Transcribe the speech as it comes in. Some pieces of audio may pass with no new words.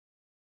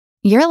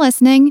You're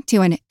listening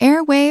to an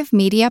Airwave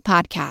Media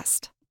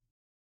Podcast.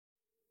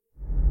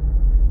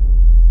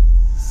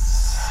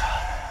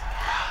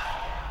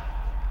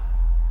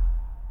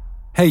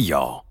 Hey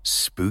y'all,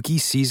 spooky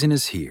season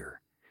is here.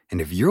 And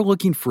if you're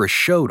looking for a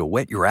show to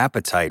whet your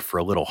appetite for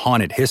a little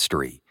haunted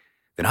history,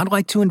 then I'd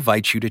like to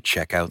invite you to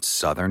check out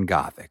Southern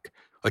Gothic,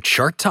 a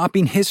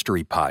chart-topping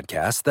history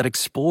podcast that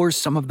explores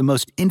some of the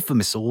most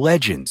infamous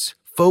legends,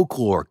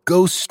 folklore,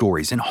 ghost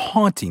stories, and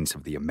hauntings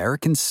of the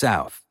American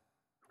South.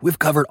 We've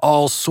covered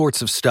all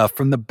sorts of stuff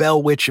from the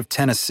Bell Witch of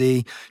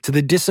Tennessee to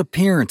the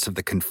disappearance of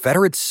the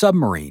Confederate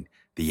submarine,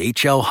 the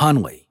H.L.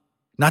 Hunley.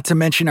 Not to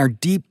mention our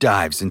deep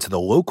dives into the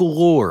local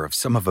lore of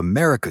some of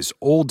America's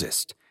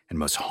oldest and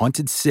most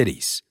haunted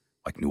cities,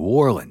 like New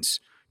Orleans,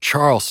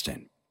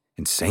 Charleston,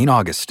 and St.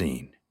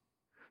 Augustine.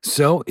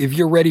 So, if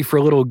you're ready for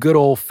a little good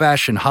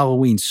old-fashioned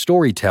Halloween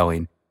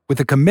storytelling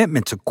with a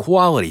commitment to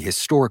quality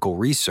historical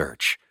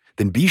research,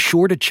 then be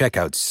sure to check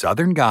out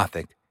Southern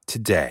Gothic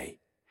today.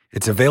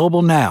 It's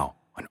available now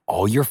on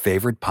all your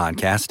favorite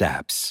podcast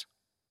apps.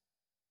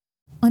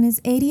 On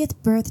his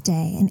 80th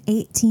birthday in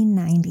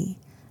 1890,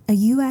 a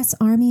U.S.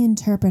 Army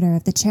interpreter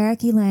of the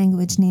Cherokee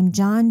language named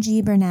John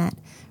G. Burnett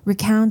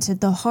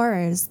recounted the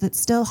horrors that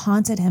still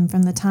haunted him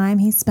from the time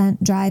he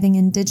spent driving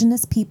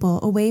indigenous people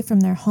away from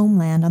their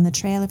homeland on the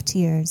Trail of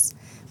Tears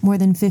more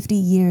than 50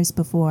 years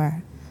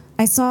before.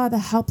 I saw the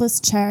helpless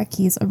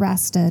Cherokees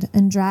arrested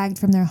and dragged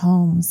from their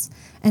homes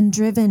and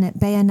driven at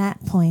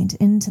bayonet point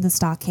into the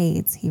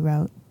stockades, he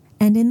wrote.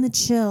 And in the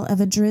chill of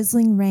a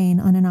drizzling rain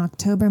on an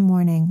October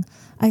morning,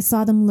 I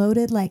saw them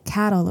loaded like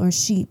cattle or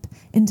sheep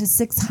into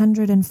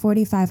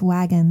 645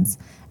 wagons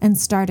and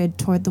started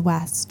toward the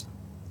west.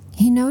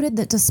 He noted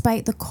that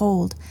despite the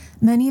cold,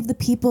 many of the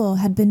people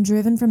had been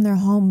driven from their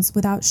homes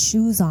without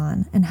shoes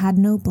on and had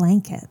no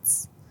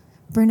blankets.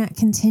 Burnett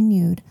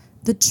continued,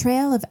 "The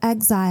trail of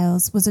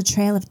exiles was a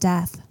trail of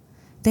death.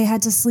 They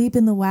had to sleep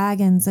in the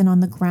wagons and on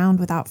the ground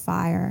without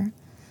fire.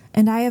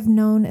 And I have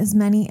known as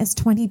many as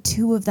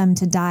 22 of them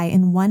to die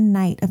in one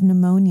night of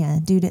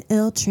pneumonia due to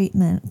ill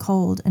treatment,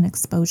 cold, and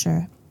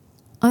exposure."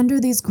 Under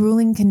these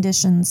grueling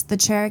conditions, the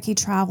Cherokee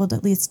traveled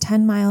at least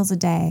 10 miles a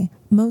day,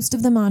 most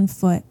of them on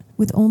foot,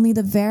 with only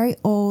the very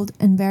old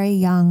and very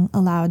young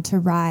allowed to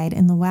ride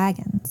in the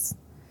wagons.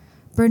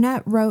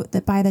 Burnett wrote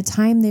that by the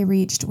time they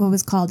reached what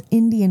was called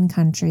Indian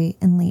Country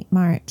in late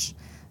March,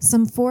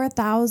 some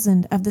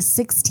 4,000 of the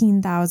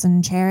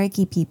 16,000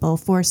 Cherokee people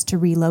forced to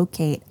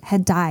relocate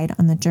had died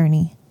on the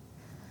journey.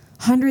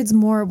 Hundreds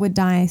more would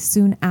die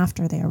soon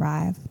after they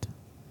arrived.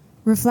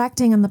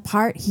 Reflecting on the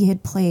part he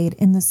had played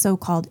in the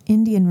so-called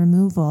Indian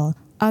removal,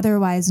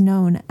 otherwise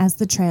known as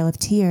the Trail of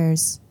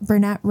Tears,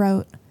 Burnett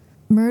wrote,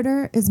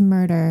 "Murder is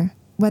murder,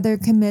 whether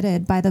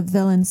committed by the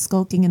villain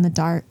skulking in the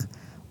dark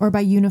or by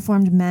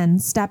uniformed men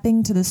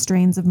stepping to the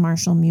strains of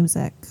martial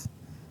music.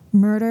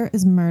 Murder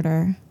is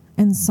murder,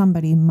 and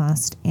somebody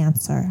must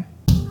answer."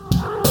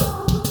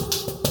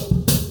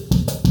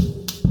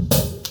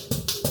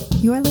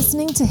 You're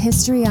listening to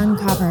History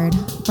Uncovered,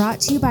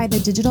 brought to you by the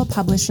digital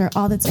publisher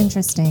All That's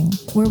Interesting,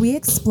 where we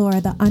explore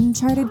the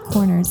uncharted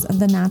corners of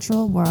the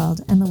natural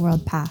world and the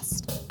world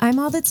past. I'm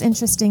All That's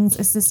Interesting's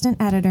assistant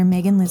editor,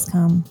 Megan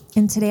Liscombe,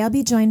 and today I'll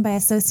be joined by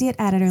associate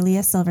editor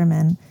Leah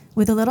Silverman,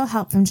 with a little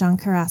help from John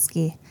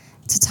Karofsky,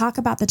 to talk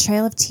about the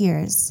Trail of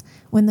Tears,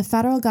 when the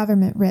federal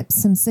government ripped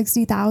some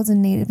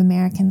 60,000 Native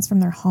Americans from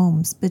their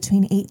homes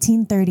between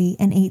 1830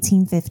 and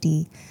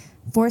 1850,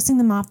 forcing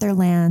them off their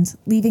land,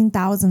 leaving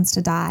thousands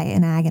to die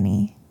in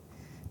agony.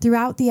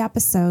 Throughout the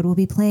episode, we'll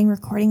be playing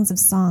recordings of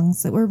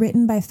songs that were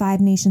written by Five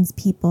Nations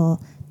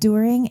people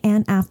during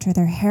and after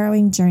their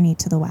harrowing journey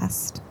to the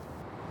West.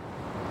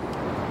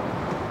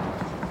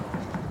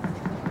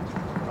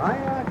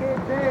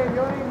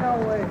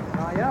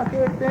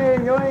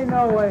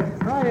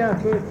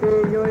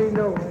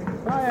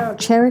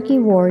 Cherokee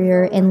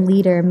warrior and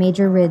leader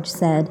Major Ridge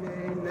said,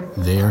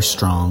 "They are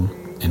strong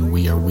and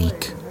we are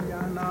weak.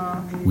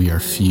 We are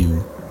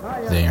few,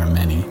 they are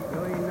many.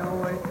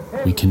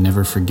 We can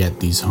never forget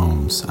these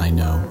homes, I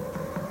know,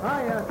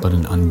 but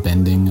an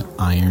unbending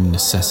iron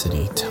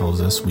necessity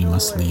tells us we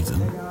must leave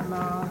them.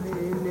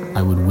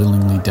 I would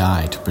willingly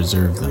die to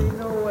preserve them,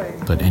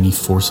 but any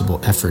forcible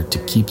effort to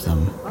keep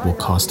them will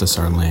cost us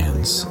our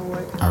lands,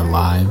 our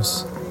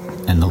lives,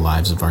 and the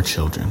lives of our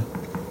children.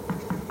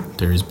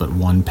 There is but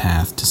one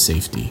path to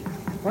safety,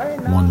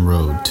 one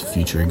road to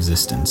future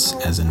existence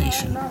as a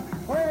nation."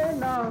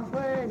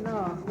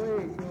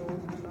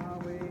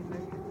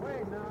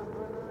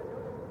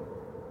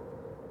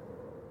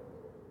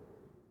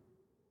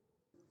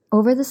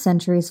 Over the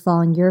centuries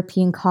following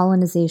European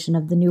colonization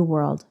of the New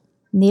World,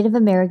 Native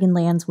American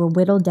lands were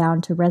whittled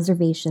down to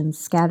reservations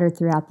scattered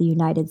throughout the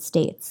United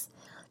States.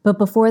 But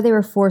before they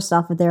were forced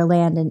off of their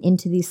land and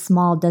into these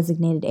small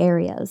designated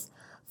areas,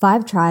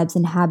 5 tribes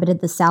inhabited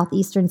the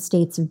southeastern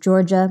states of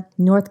Georgia,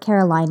 North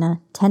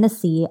Carolina,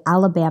 Tennessee,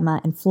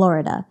 Alabama, and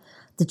Florida,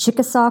 the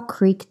Chickasaw,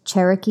 Creek,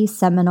 Cherokee,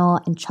 Seminole,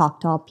 and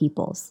Choctaw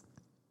peoples.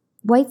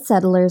 White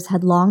settlers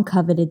had long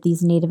coveted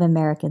these Native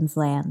Americans'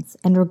 lands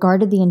and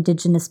regarded the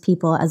indigenous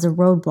people as a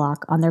roadblock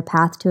on their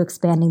path to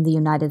expanding the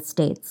United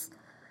States.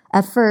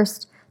 At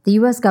first, the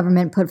U.S.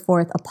 government put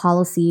forth a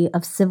policy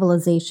of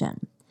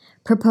civilization.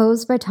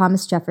 Proposed by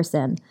Thomas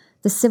Jefferson,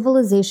 the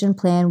civilization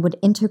plan would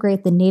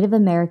integrate the Native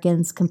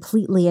Americans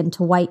completely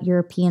into white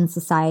European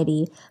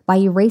society by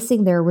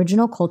erasing their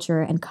original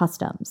culture and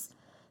customs.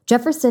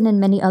 Jefferson and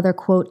many other,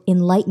 quote,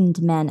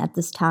 enlightened men at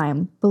this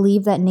time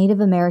believed that Native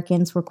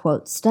Americans were,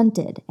 quote,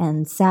 stunted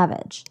and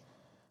savage,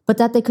 but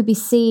that they could be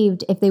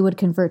saved if they would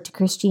convert to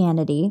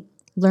Christianity,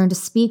 learn to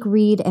speak,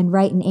 read, and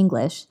write in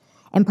English,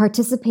 and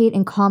participate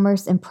in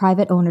commerce and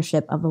private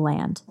ownership of the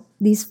land.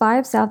 These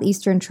 5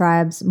 southeastern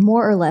tribes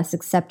more or less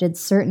accepted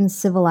certain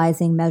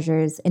civilizing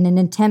measures in an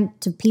attempt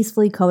to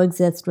peacefully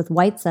coexist with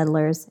white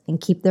settlers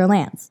and keep their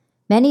lands.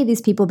 Many of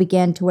these people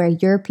began to wear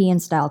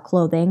European-style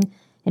clothing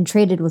and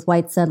traded with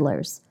white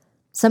settlers.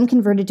 Some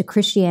converted to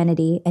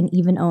Christianity and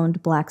even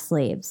owned black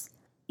slaves.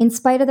 In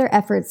spite of their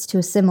efforts to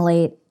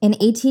assimilate, in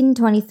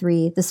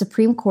 1823, the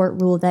Supreme Court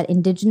ruled that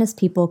indigenous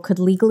people could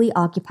legally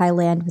occupy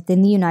land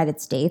within the United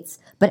States,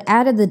 but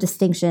added the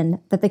distinction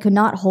that they could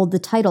not hold the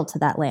title to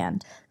that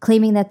land,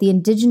 claiming that the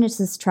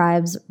indigenous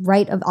tribes'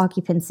 right of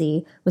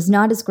occupancy was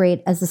not as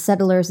great as the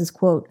settlers'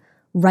 quote,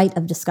 right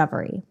of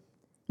discovery.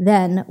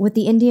 Then, with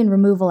the Indian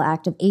Removal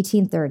Act of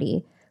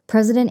 1830,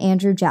 President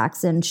Andrew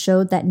Jackson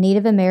showed that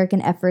Native American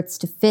efforts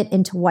to fit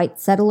into white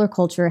settler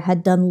culture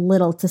had done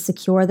little to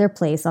secure their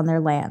place on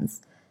their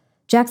lands.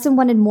 Jackson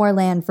wanted more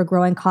land for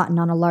growing cotton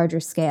on a larger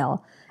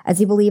scale, as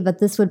he believed that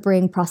this would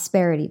bring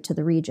prosperity to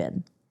the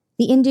region.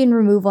 The Indian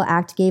Removal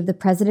Act gave the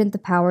president the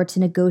power to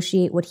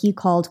negotiate what he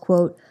called,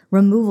 quote,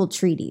 removal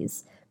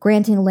treaties,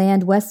 granting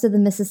land west of the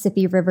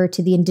Mississippi River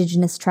to the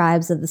indigenous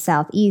tribes of the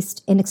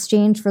Southeast in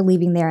exchange for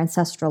leaving their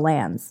ancestral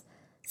lands.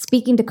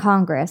 Speaking to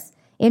Congress,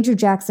 Andrew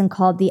Jackson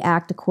called the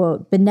act a,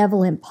 quote,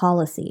 benevolent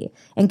policy,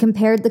 and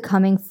compared the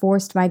coming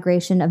forced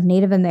migration of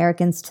Native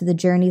Americans to the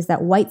journeys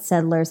that white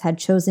settlers had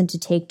chosen to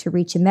take to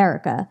reach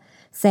America,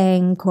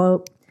 saying,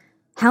 quote,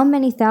 how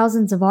many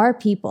thousands of our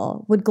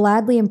people would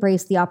gladly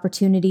embrace the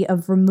opportunity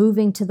of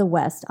removing to the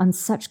West on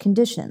such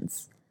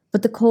conditions?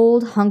 But the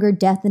cold, hunger,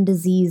 death, and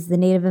disease the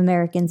Native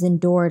Americans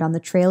endured on the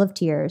Trail of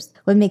Tears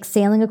would make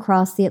sailing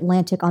across the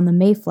Atlantic on the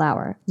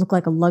Mayflower look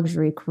like a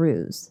luxury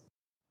cruise.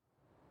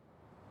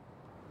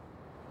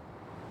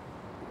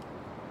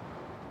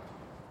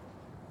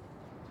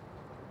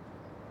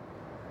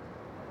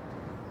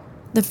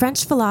 The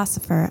French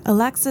philosopher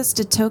Alexis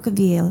de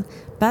Tocqueville,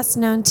 best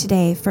known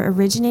today for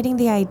originating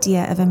the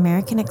idea of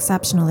American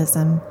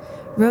exceptionalism,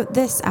 wrote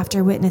this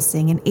after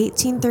witnessing an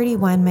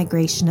 1831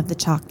 migration of the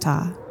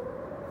Choctaw.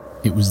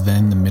 It was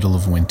then the middle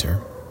of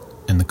winter,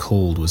 and the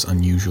cold was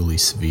unusually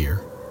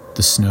severe.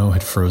 The snow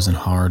had frozen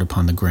hard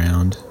upon the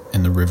ground,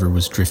 and the river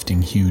was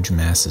drifting huge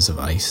masses of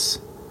ice.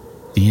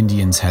 The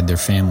Indians had their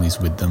families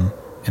with them,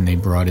 and they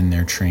brought in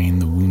their train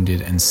the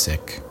wounded and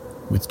sick,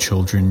 with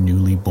children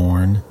newly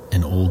born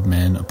and old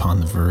men upon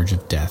the verge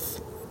of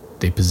death.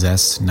 They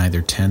possessed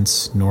neither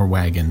tents nor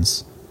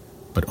wagons,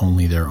 but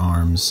only their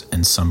arms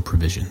and some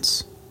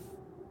provisions.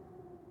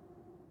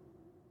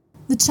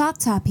 The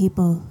Choctaw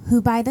people,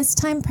 who by this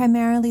time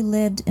primarily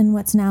lived in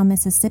what's now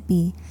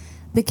Mississippi,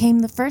 became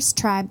the first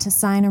tribe to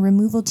sign a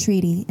removal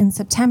treaty in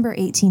September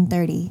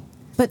 1830.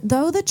 But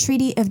though the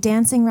Treaty of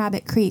Dancing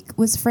Rabbit Creek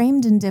was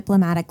framed in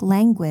diplomatic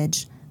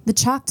language, the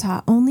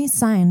Choctaw only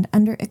signed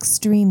under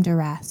extreme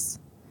duress.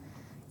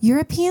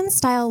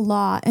 European-style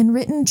law and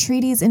written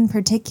treaties in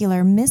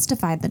particular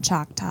mystified the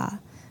Choctaw,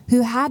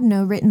 who had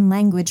no written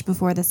language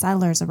before the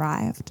settlers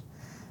arrived.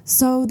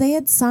 So they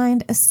had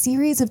signed a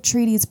series of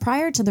treaties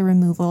prior to the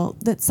removal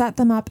that set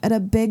them up at a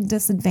big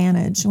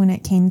disadvantage when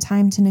it came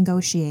time to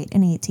negotiate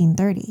in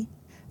 1830.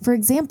 For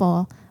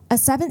example, a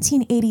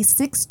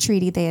 1786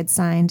 treaty they had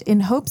signed in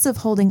hopes of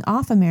holding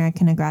off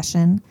American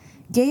aggression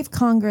gave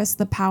Congress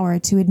the power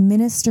to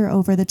administer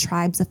over the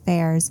tribe's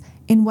affairs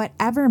in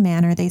whatever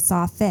manner they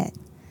saw fit,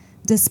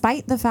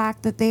 despite the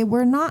fact that they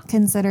were not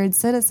considered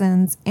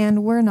citizens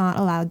and were not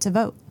allowed to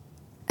vote.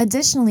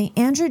 Additionally,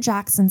 Andrew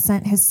Jackson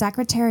sent his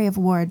Secretary of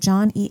War,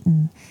 John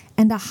Eaton,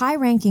 and a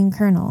high-ranking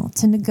colonel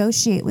to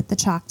negotiate with the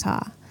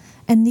Choctaw,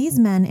 and these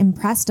men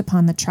impressed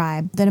upon the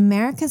tribe that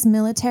America's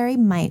military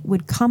might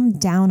would come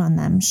down on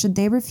them should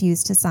they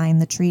refuse to sign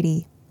the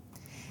treaty.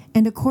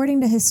 And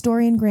according to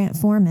historian Grant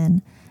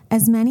Foreman,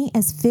 as many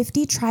as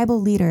 50 tribal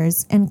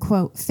leaders and,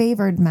 quote,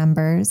 favored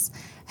members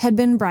had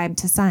been bribed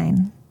to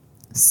sign.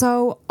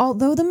 So,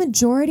 although the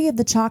majority of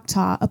the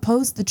Choctaw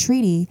opposed the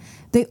treaty,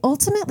 they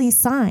ultimately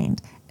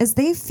signed, as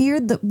they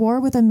feared that war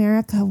with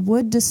America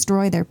would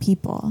destroy their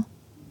people.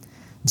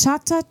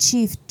 Choctaw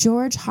Chief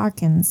George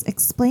Harkins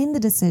explained the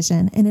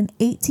decision in an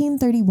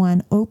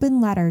 1831 open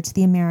letter to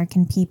the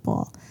American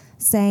people,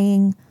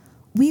 saying,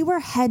 "We were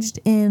hedged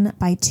in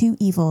by two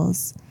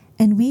evils,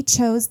 and we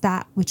chose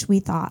that which we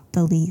thought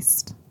the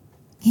least."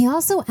 He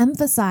also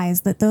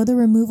emphasized that though the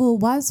removal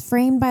was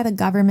framed by the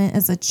government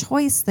as a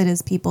choice that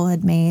his people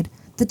had made,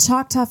 the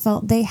Choctaw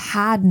felt they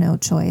had no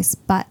choice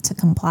but to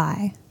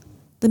comply.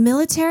 The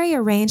military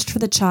arranged for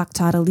the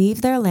Choctaw to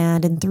leave their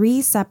land in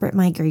 3 separate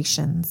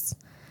migrations.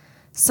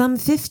 Some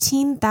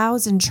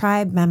 15,000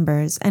 tribe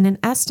members and an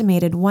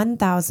estimated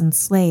 1,000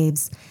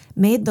 slaves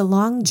made the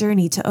long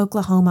journey to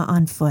Oklahoma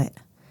on foot,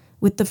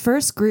 with the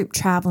first group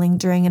traveling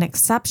during an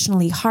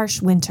exceptionally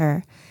harsh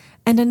winter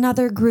and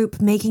another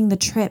group making the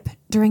trip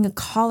during a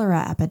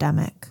cholera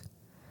epidemic.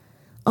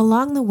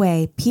 Along the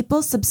way,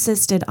 people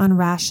subsisted on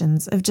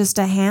rations of just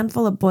a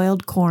handful of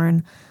boiled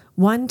corn,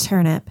 1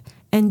 turnip,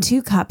 and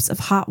 2 cups of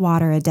hot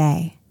water a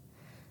day.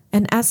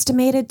 An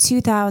estimated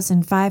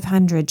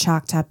 2,500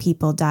 Choctaw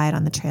people died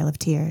on the Trail of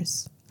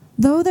Tears.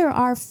 Though there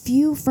are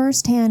few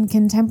first-hand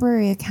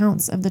contemporary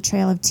accounts of the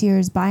Trail of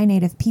Tears by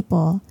Native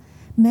people,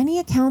 many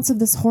accounts of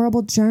this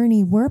horrible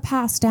journey were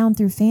passed down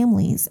through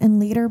families and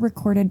later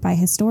recorded by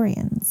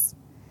historians.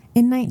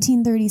 In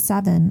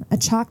 1937, a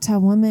Choctaw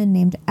woman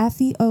named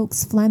Effie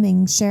Oakes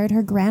Fleming shared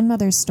her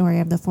grandmother's story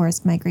of the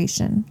forced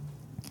migration.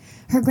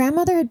 Her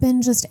grandmother had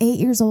been just 8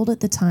 years old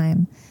at the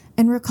time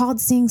and recalled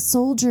seeing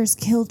soldiers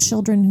kill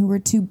children who were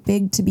too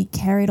big to be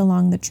carried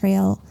along the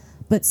trail,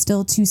 but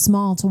still too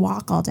small to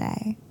walk all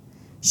day.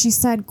 She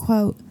said,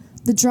 quote,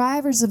 "The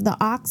drivers of the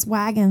ox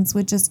wagons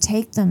would just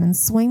take them and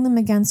swing them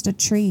against a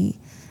tree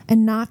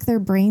and knock their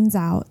brains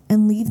out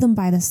and leave them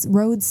by the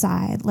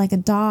roadside like a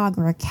dog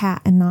or a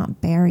cat and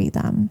not bury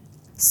them."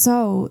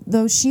 So,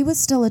 though she was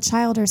still a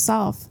child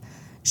herself,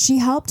 she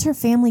helped her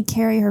family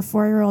carry her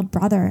 4-year-old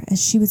brother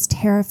as she was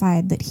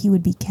terrified that he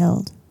would be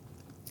killed.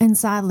 And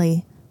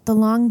sadly, the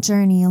long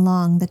journey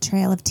along the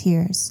Trail of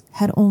Tears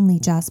had only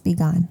just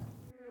begun.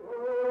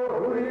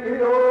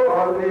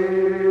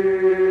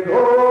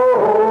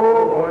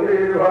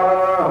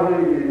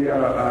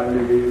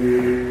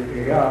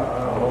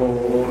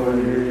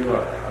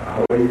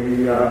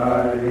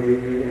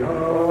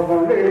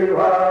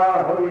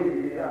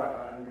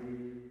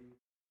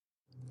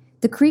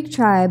 The Creek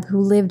tribe, who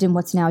lived in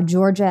what's now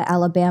Georgia,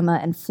 Alabama,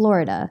 and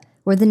Florida,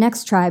 were the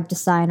next tribe to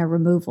sign a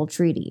removal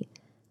treaty.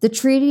 The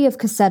Treaty of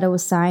Cusseta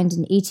was signed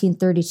in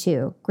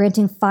 1832,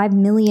 granting 5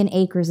 million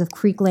acres of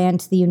Creek land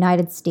to the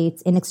United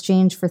States in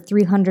exchange for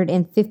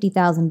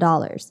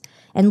 $350,000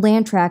 and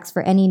land tracts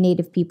for any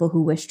Native people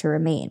who wished to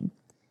remain.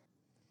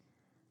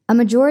 A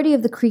majority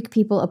of the Creek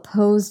people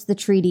opposed the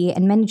treaty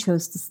and many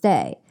chose to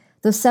stay,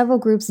 though several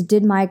groups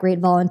did migrate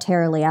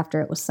voluntarily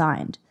after it was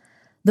signed.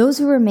 Those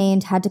who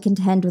remained had to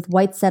contend with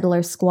white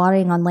settlers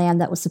squatting on land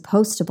that was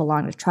supposed to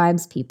belong to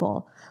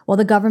tribespeople, while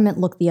the government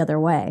looked the other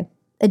way.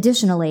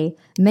 Additionally,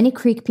 many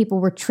Creek people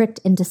were tricked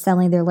into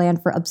selling their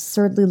land for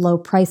absurdly low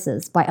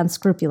prices by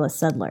unscrupulous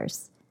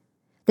settlers.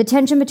 The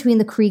tension between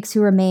the Creeks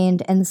who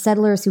remained and the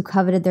settlers who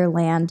coveted their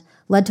land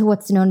led to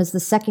what's known as the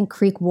Second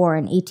Creek War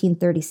in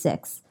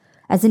 1836,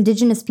 as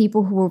indigenous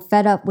people who were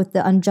fed up with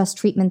the unjust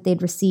treatment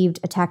they'd received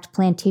attacked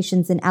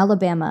plantations in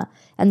Alabama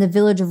and the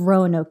village of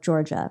Roanoke,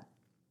 Georgia.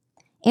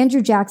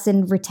 Andrew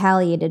Jackson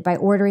retaliated by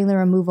ordering the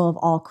removal of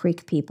all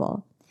Creek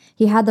people.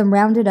 He had them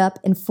rounded up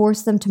and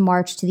forced them to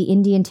march to the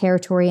Indian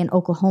Territory in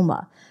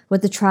Oklahoma,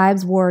 with the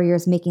tribe's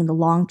warriors making the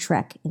long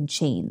trek in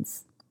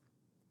chains.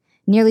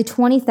 Nearly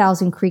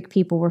 20,000 Creek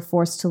people were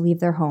forced to leave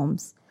their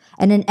homes,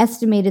 and an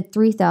estimated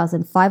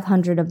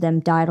 3,500 of them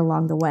died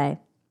along the way.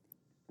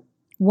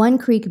 One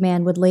Creek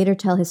man would later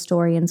tell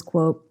historians,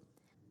 quote,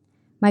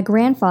 "My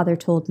grandfather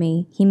told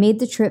me he made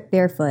the trip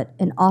barefoot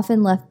and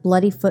often left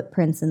bloody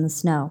footprints in the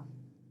snow.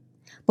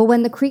 But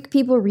when the Creek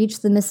people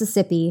reached the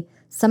Mississippi,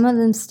 some of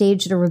them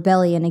staged a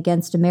rebellion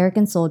against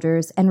American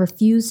soldiers and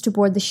refused to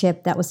board the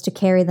ship that was to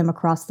carry them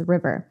across the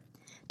river.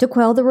 To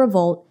quell the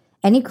revolt,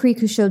 any Creek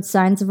who showed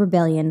signs of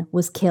rebellion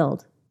was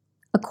killed."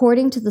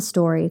 According to the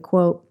story,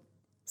 quote,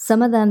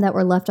 "Some of them that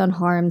were left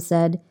unharmed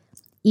said,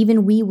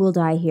 'Even we will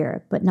die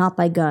here, but not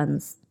by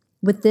guns.'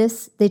 With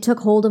this, they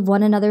took hold of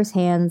one another's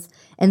hands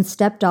and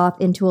stepped off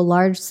into a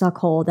large suck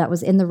hole that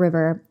was in the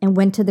river and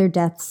went to their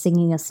deaths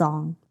singing a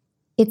song.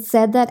 It's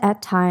said that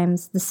at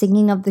times, the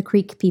singing of the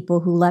Creek people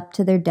who leapt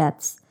to their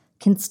deaths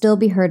can still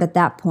be heard at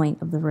that point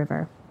of the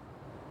river.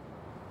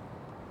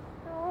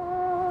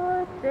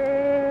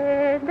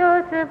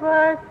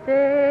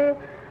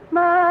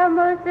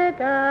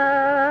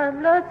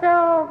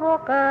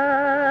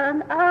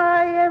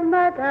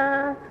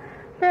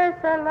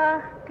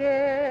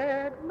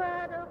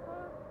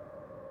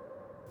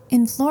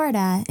 In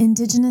Florida,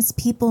 indigenous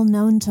people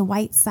known to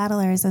white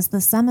settlers as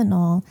the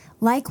Seminole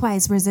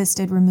likewise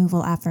resisted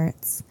removal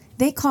efforts.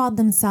 They called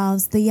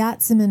themselves the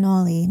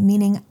Yatziminoli,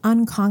 meaning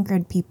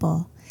unconquered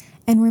people,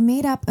 and were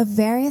made up of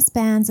various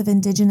bands of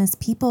indigenous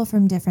people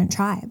from different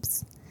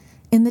tribes.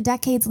 In the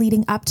decades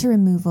leading up to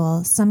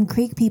removal, some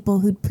Creek people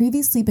who'd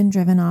previously been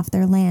driven off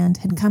their land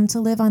had come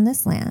to live on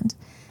this land,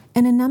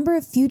 and a number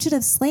of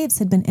fugitive slaves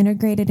had been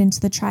integrated into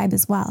the tribe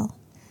as well.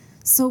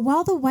 So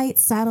while the white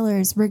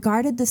settlers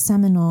regarded the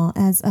Seminole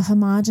as a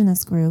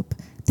homogeneous group,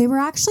 they were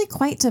actually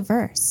quite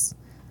diverse.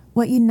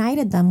 What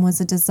united them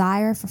was a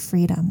desire for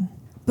freedom.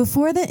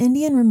 Before the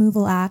Indian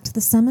Removal Act,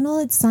 the Seminole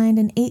had signed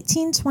an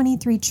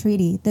 1823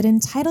 treaty that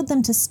entitled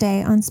them to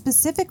stay on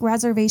specific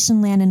reservation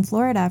land in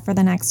Florida for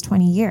the next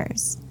 20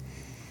 years.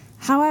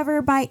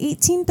 However, by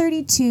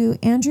 1832,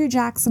 Andrew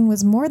Jackson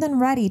was more than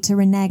ready to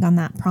renege on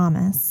that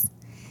promise.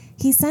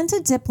 He sent a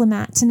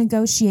diplomat to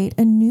negotiate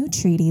a new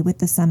treaty with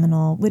the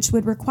Seminole, which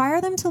would require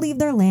them to leave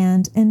their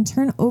land and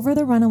turn over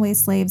the runaway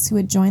slaves who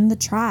had joined the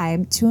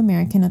tribe to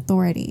American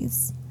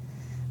authorities.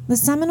 The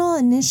Seminole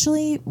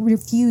initially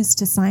refused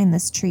to sign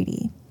this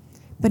treaty,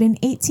 but in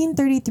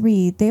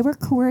 1833, they were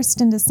coerced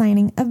into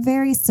signing a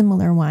very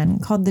similar one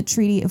called the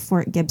Treaty of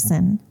Fort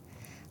Gibson.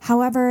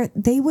 However,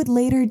 they would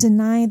later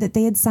deny that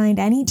they had signed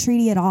any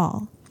treaty at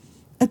all,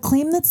 a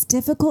claim that's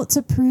difficult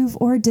to prove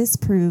or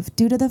disprove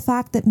due to the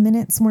fact that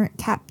minutes weren't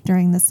kept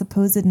during the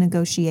supposed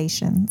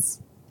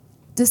negotiations.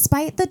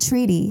 Despite the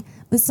treaty,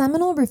 the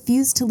Seminole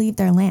refused to leave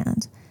their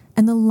land,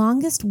 and the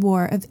longest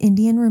war of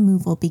Indian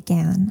removal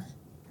began.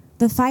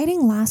 The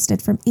fighting lasted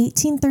from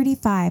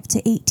 1835 to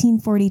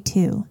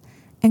 1842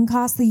 and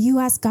cost the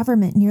U.S.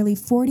 government nearly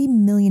 $40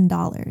 million.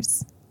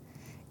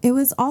 It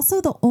was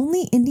also the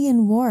only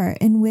Indian war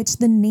in which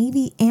the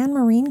Navy and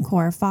Marine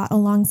Corps fought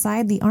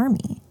alongside the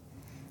Army.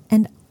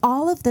 And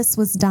all of this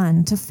was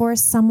done to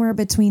force somewhere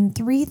between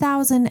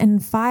 3,000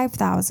 and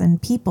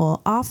 5,000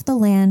 people off the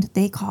land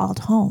they called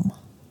home.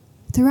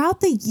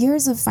 Throughout the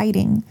years of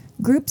fighting,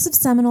 groups of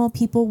Seminole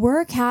people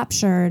were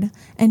captured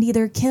and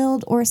either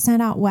killed or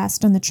sent out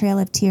west on the Trail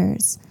of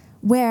Tears,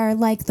 where,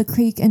 like the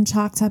Creek and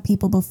Choctaw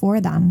people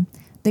before them,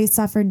 they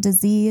suffered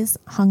disease,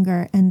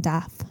 hunger, and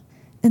death.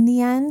 In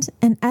the end,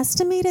 an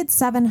estimated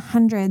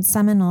 700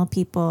 Seminole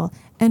people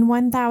and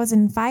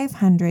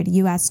 1,500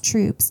 U.S.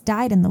 troops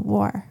died in the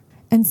war,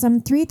 and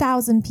some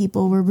 3,000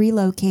 people were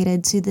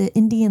relocated to the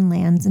Indian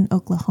lands in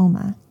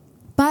Oklahoma.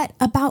 But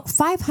about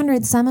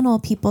 500 Seminole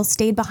people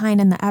stayed behind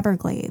in the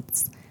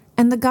Everglades,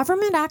 and the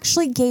government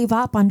actually gave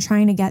up on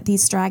trying to get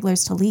these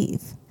stragglers to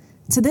leave.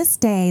 To this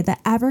day, the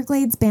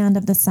Everglades Band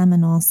of the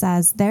Seminole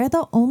says they're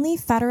the only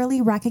federally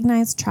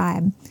recognized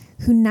tribe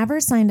who never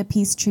signed a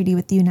peace treaty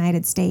with the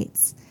United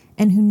States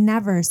and who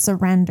never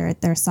surrendered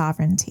their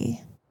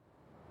sovereignty.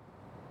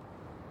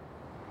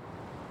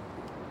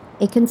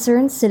 A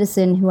concerned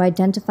citizen who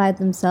identified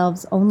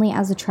themselves only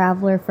as a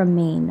traveler from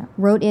Maine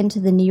wrote into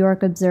the New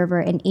York Observer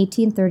in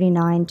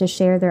 1839 to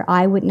share their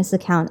eyewitness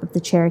account of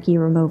the Cherokee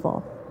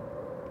removal.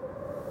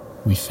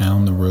 We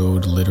found the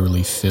road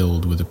literally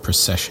filled with a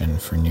procession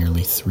for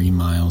nearly 3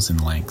 miles in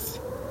length.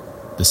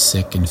 The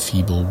sick and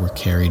feeble were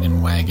carried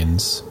in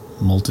wagons,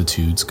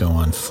 multitudes go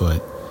on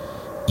foot.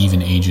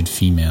 Even aged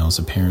females,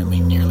 apparently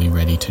nearly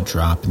ready to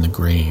drop in the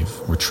grave,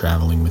 were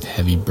traveling with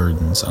heavy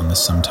burdens on the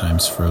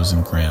sometimes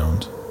frozen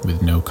ground,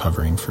 with no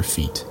covering for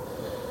feet.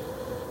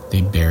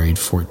 They buried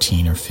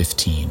 14 or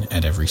 15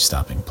 at every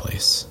stopping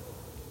place.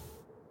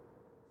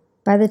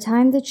 By the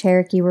time the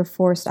Cherokee were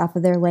forced off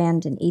of their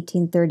land in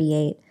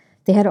 1838,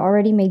 they had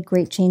already made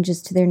great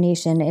changes to their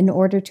nation in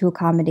order to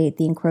accommodate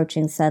the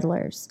encroaching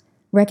settlers.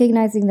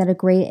 Recognizing that a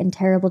great and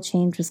terrible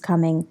change was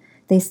coming,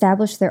 they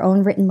established their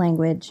own written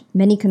language,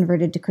 many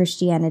converted to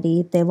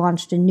Christianity, they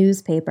launched a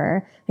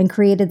newspaper, and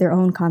created their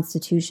own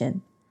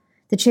constitution.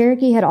 The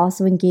Cherokee had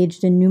also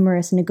engaged in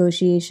numerous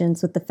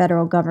negotiations with the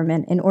federal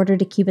government in order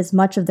to keep as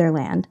much of their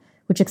land,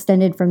 which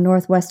extended from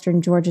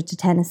northwestern Georgia to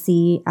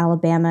Tennessee,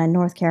 Alabama, and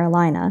North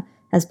Carolina,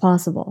 as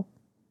possible.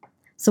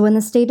 So when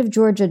the state of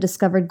Georgia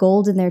discovered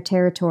gold in their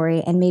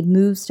territory and made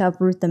moves to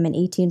uproot them in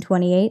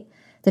 1828,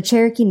 the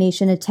Cherokee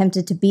Nation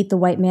attempted to beat the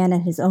white man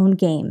at his own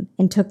game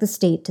and took the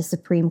state to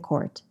Supreme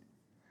Court.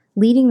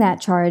 Leading that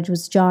charge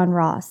was John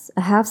Ross,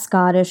 a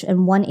half-Scottish and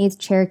 1/8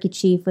 Cherokee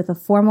chief with a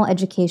formal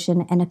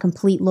education and a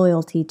complete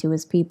loyalty to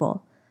his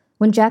people.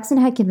 When Jackson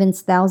had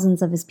convinced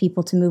thousands of his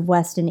people to move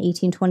west in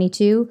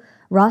 1822,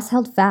 Ross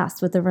held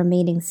fast with the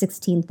remaining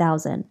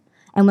 16,000.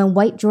 And when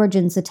white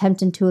Georgians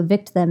attempted to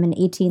evict them in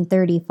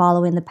 1830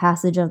 following the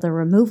passage of the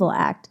Removal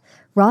Act,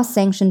 Ross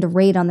sanctioned a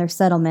raid on their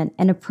settlement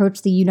and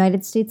approached the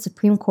United States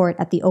Supreme Court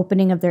at the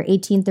opening of their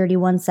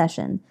 1831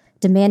 session,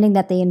 demanding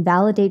that they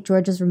invalidate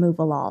Georgia's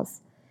removal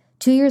laws.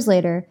 2 years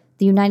later,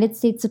 the United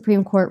States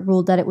Supreme Court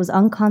ruled that it was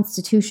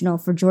unconstitutional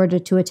for Georgia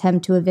to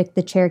attempt to evict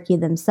the Cherokee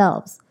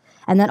themselves,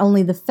 and that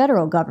only the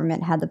federal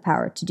government had the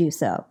power to do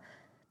so.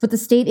 But the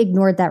state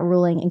ignored that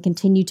ruling and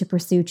continued to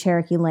pursue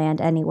Cherokee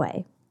land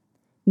anyway.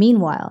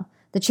 Meanwhile,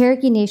 the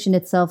Cherokee Nation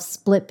itself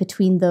split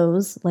between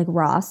those, like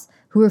Ross,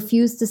 who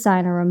refused to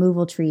sign a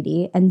removal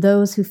treaty, and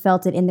those who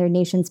felt it in their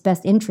nation's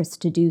best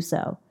interest to do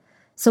so.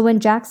 So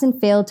when Jackson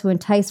failed to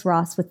entice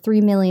Ross with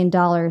 $3 million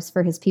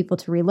for his people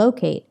to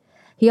relocate,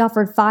 he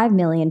offered $5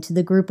 million to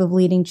the group of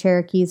leading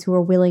Cherokees who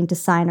were willing to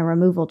sign a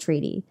removal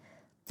treaty.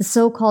 The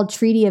so-called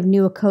Treaty of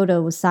New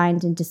Echota was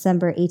signed in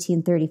December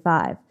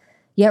 1835,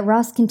 yet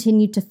Ross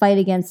continued to fight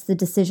against the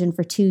decision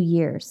for 2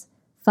 years.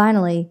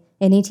 Finally,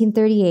 in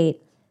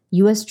 1838,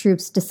 U.S.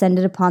 troops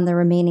descended upon the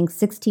remaining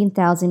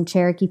 16,000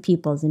 Cherokee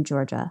peoples in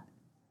Georgia.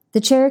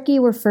 The Cherokee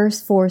were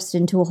first forced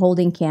into a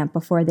holding camp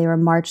before they were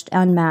marched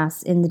en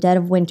masse in the dead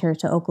of winter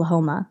to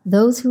Oklahoma.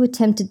 Those who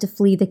attempted to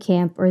flee the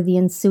camp or the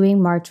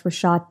ensuing march were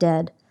shot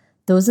dead.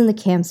 Those in the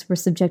camps were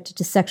subjected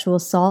to sexual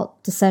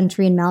assault,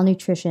 dysentery, and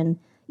malnutrition,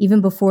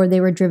 even before they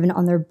were driven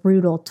on their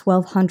brutal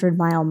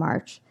 1,200-mile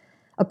march.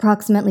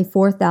 Approximately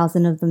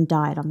 4,000 of them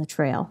died on the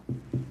trail.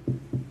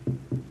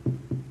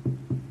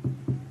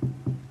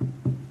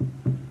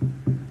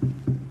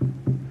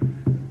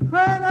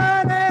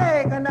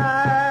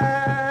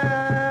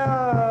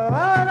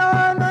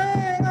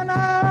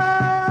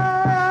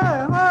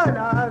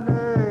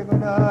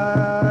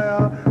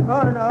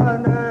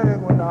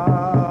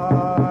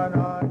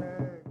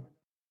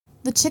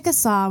 The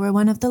Chickasaw were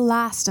one of the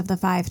last of the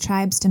 5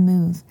 tribes to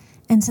move,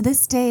 and to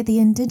this day the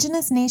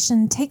indigenous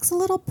nation takes a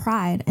little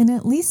pride in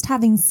at least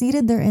having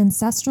ceded their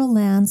ancestral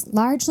lands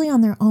largely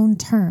on their own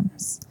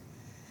terms.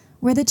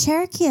 Where the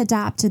Cherokee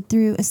adapted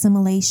through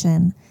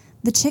assimilation,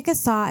 the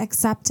Chickasaw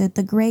accepted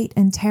the great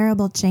and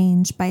terrible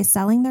change by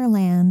selling their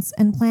lands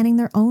and planning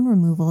their own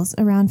removals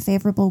around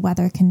favorable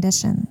weather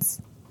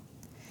conditions.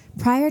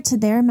 Prior to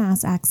their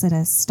mass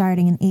exodus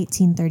starting in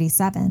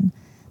 1837,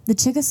 the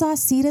Chickasaw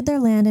ceded their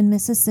land in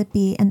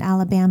Mississippi and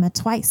Alabama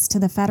twice to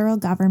the federal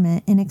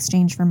government in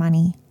exchange for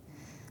money.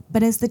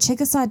 But as the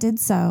Chickasaw did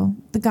so,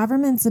 the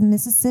governments of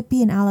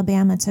Mississippi and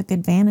Alabama took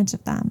advantage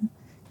of them,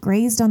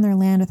 grazed on their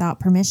land without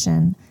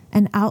permission,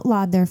 and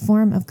outlawed their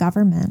form of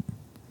government.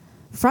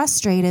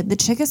 Frustrated, the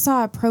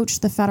Chickasaw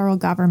approached the federal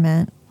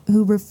government,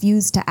 who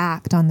refused to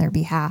act on their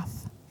behalf.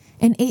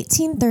 In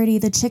 1830,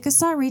 the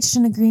Chickasaw reached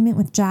an agreement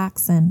with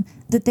Jackson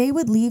that they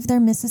would leave their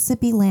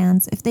Mississippi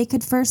lands if they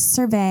could first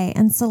survey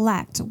and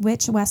select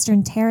which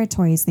western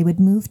territories they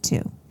would move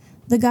to.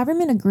 The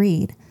government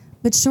agreed,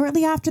 but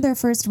shortly after their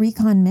first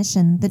recon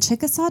mission, the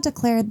Chickasaw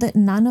declared that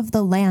none of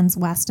the lands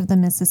west of the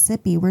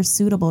Mississippi were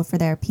suitable for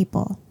their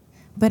people.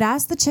 But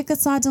as the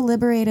Chickasaw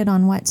deliberated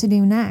on what to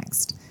do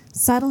next,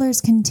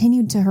 settlers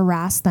continued to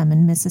harass them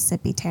in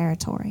Mississippi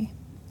territory.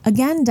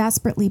 Again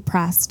desperately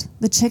pressed,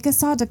 the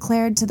Chickasaw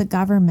declared to the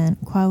government,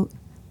 quote,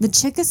 "The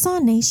Chickasaw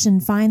Nation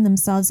find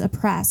themselves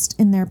oppressed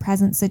in their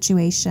present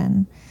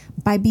situation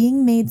by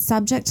being made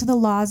subject to the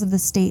laws of the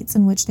states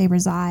in which they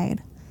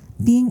reside.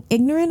 Being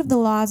ignorant of the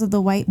laws of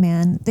the white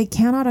man, they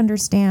cannot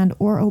understand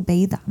or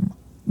obey them.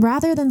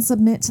 Rather than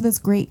submit to this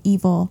great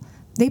evil,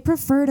 they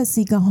prefer to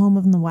seek a home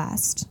in the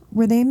West,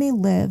 where they may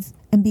live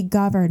and be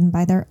governed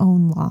by their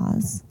own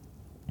laws."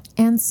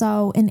 And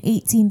so, in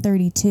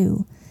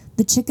 1832,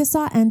 the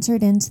Chickasaw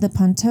entered into the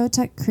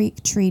Pontotoc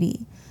Creek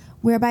Treaty,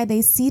 whereby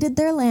they ceded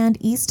their land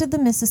east of the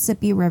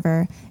Mississippi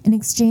River in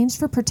exchange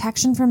for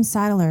protection from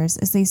settlers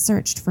as they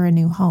searched for a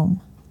new home.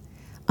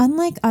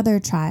 Unlike other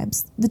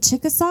tribes, the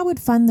Chickasaw would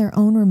fund their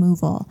own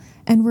removal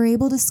and were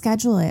able to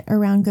schedule it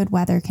around good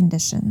weather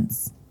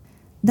conditions.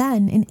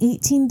 Then, in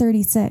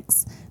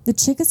 1836, the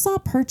Chickasaw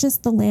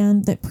purchased the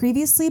land that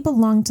previously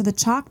belonged to the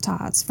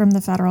Choctaws from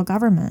the federal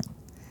government.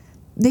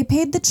 They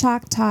paid the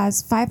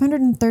Choctaws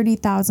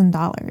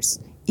 $530,000,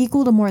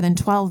 equal to more than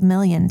 $12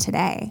 million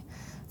today,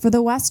 for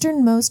the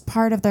westernmost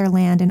part of their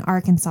land in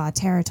Arkansas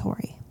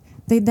Territory.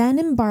 They then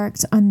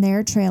embarked on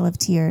their Trail of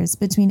Tears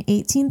between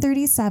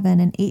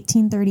 1837 and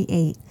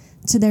 1838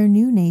 to their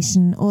new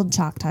nation, Old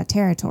Choctaw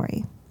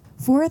Territory.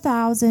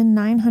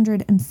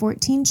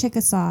 4,914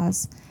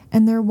 Chickasaws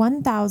and their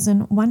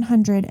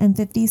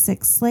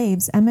 1,156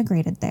 slaves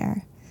emigrated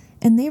there,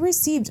 and they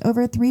received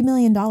over $3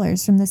 million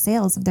from the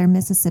sales of their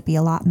Mississippi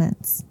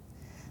allotments.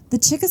 The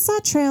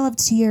Chickasaw Trail of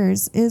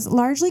Tears is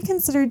largely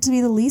considered to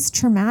be the least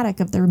traumatic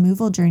of the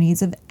removal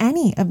journeys of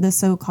any of the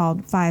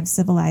so-called 5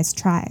 civilized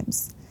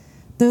tribes,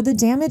 though the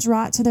damage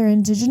wrought to their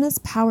indigenous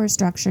power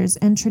structures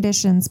and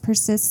traditions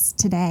persists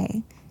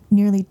today,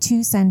 nearly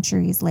 2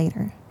 centuries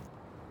later.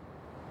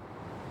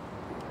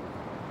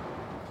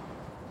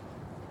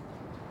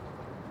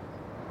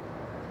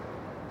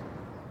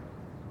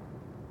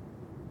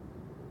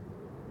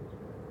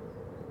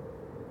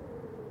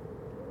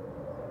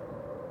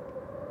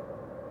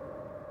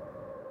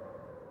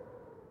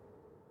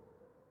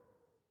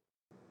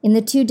 In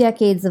the 2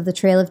 decades of the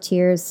Trail of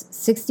Tears,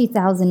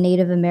 60,000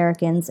 Native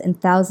Americans and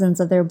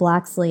thousands of their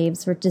black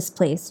slaves were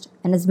displaced,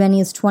 and as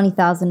many as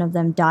 20,000 of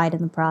them died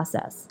in the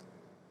process.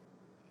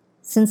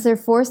 Since their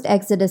forced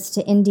exodus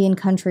to Indian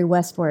country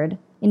westward,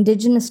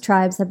 indigenous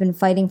tribes have been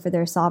fighting for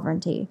their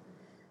sovereignty.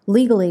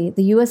 Legally,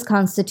 the U.S.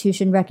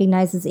 Constitution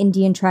recognizes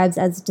Indian tribes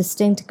as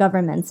distinct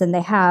governments, and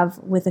they have,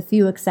 with a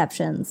few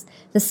exceptions,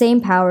 the same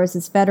powers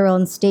as federal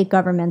and state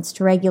governments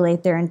to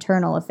regulate their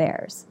internal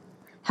affairs.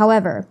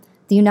 However,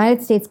 the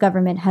United States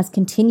government has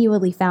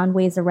continually found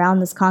ways around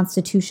this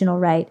constitutional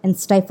right and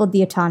stifled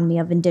the autonomy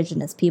of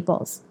indigenous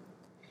peoples.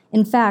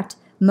 In fact,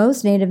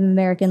 most Native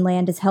American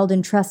land is held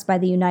in trust by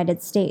the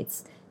United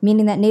States,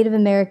 meaning that Native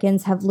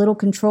Americans have little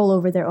control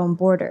over their own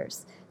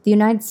borders. The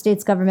United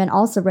States government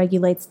also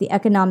regulates the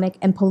economic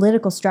and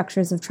political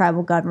structures of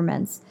tribal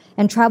governments,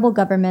 and tribal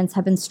governments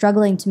have been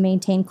struggling to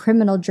maintain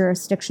criminal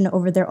jurisdiction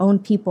over their own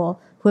people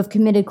who have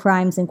committed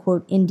crimes in,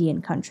 quote,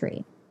 Indian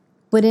country.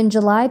 But in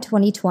July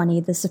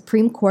 2020, the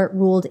Supreme Court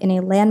ruled in a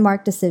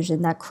landmark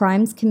decision that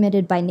crimes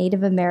committed by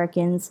Native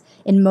Americans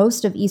in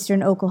most of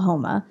eastern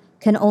Oklahoma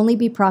can only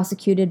be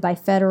prosecuted by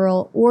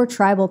federal or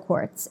tribal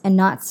courts and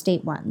not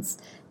state ones,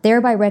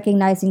 thereby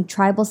recognizing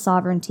tribal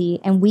sovereignty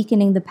and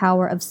weakening the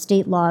power of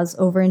state laws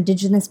over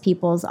indigenous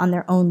peoples on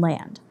their own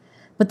land.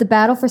 But the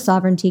battle for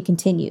sovereignty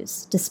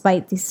continues,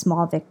 despite these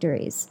small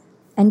victories.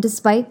 And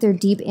despite their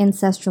deep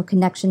ancestral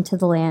connection to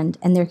the land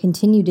and their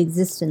continued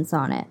existence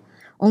on it,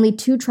 only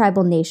 2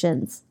 tribal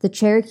nations, the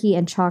Cherokee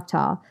and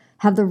Choctaw,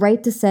 have the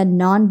right to send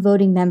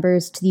non-voting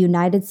members to the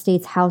United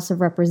States House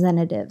of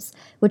Representatives,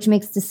 which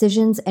makes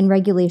decisions and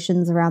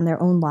regulations around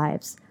their own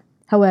lives.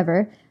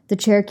 However, the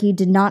Cherokee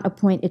did not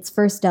appoint its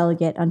first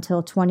delegate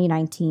until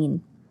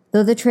 2019.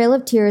 Though the Trail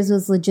of Tears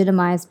was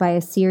legitimized by a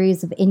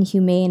series of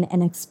inhumane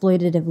and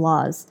exploitative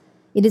laws,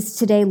 it is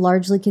today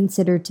largely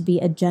considered to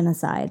be a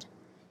genocide.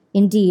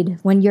 Indeed,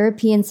 when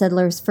European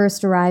settlers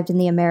first arrived in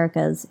the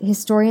Americas,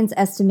 historians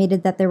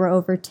estimated that there were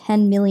over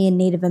 10 million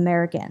Native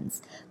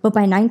Americans, but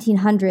by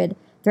 1900,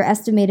 their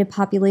estimated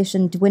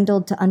population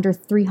dwindled to under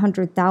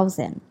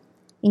 300,000.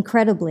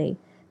 Incredibly,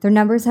 their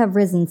numbers have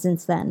risen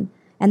since then,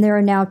 and there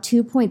are now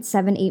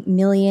 2.78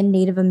 million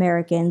Native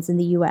Americans in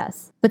the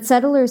U.S. But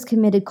settlers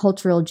committed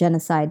cultural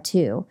genocide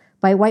too,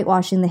 by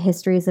whitewashing the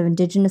histories of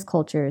indigenous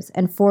cultures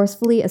and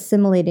forcefully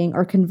assimilating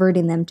or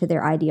converting them to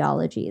their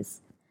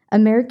ideologies.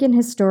 American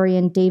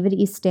historian David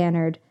E.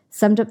 Stannard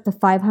summed up the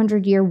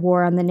 500-year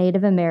war on the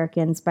Native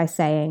Americans by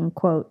saying,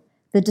 quote,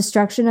 "The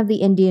destruction of the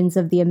Indians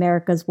of the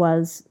Americas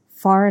was,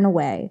 far and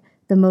away,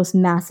 the most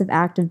massive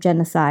act of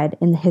genocide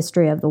in the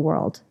history of the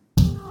world."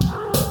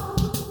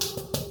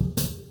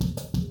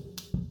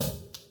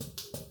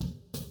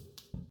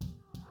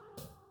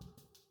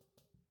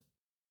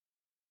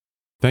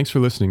 Thanks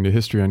for listening to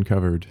History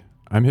Uncovered.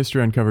 I'm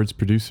History Uncovered's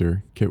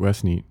producer, Kit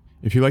Westneat.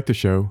 If you like the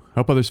show,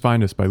 help others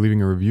find us by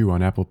leaving a review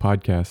on Apple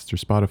Podcasts or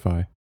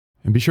Spotify.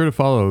 And be sure to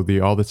follow the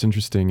All That's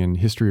Interesting and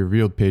History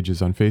Revealed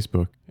pages on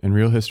Facebook and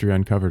Real History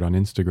Uncovered on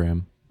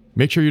Instagram.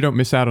 Make sure you don't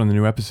miss out on the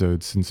new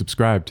episodes and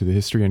subscribe to the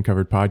History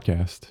Uncovered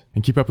podcast.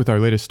 And keep up with our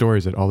latest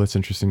stories at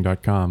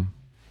allthat'sinteresting.com.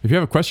 If you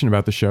have a question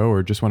about the show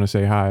or just want to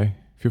say hi,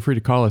 feel free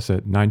to call us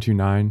at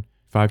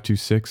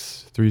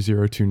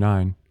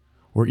 929-526-3029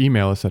 or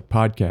email us at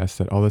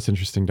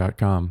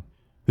podcast@allthat'sinteresting.com.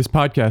 This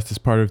podcast is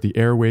part of the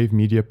Airwave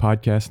Media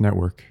Podcast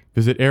Network.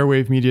 Visit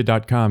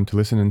airwavemedia.com to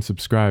listen and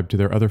subscribe to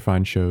their other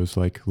fine shows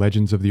like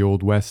Legends of the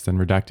Old West and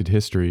Redacted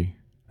History.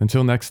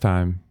 Until next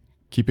time,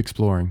 keep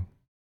exploring.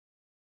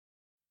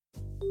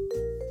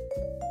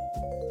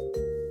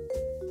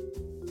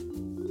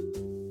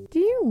 Do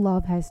you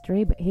love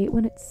history but hate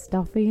when it's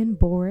stuffy and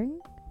boring?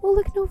 Well,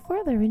 look no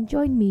further and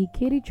join me,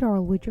 Katie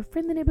Charlwood, your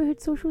friendly neighbourhood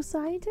social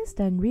scientist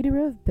and reader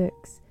of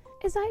books,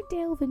 as I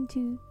delve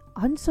into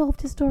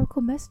unsolved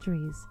historical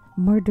mysteries,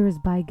 murders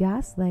by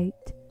gaslight,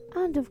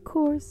 and of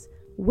course,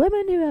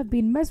 women who have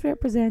been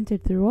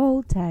misrepresented through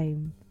all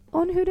time.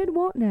 On Who Did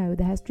What Now,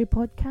 the history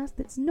podcast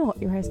that's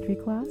not your history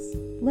class.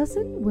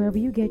 Listen wherever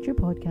you get your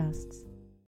podcasts.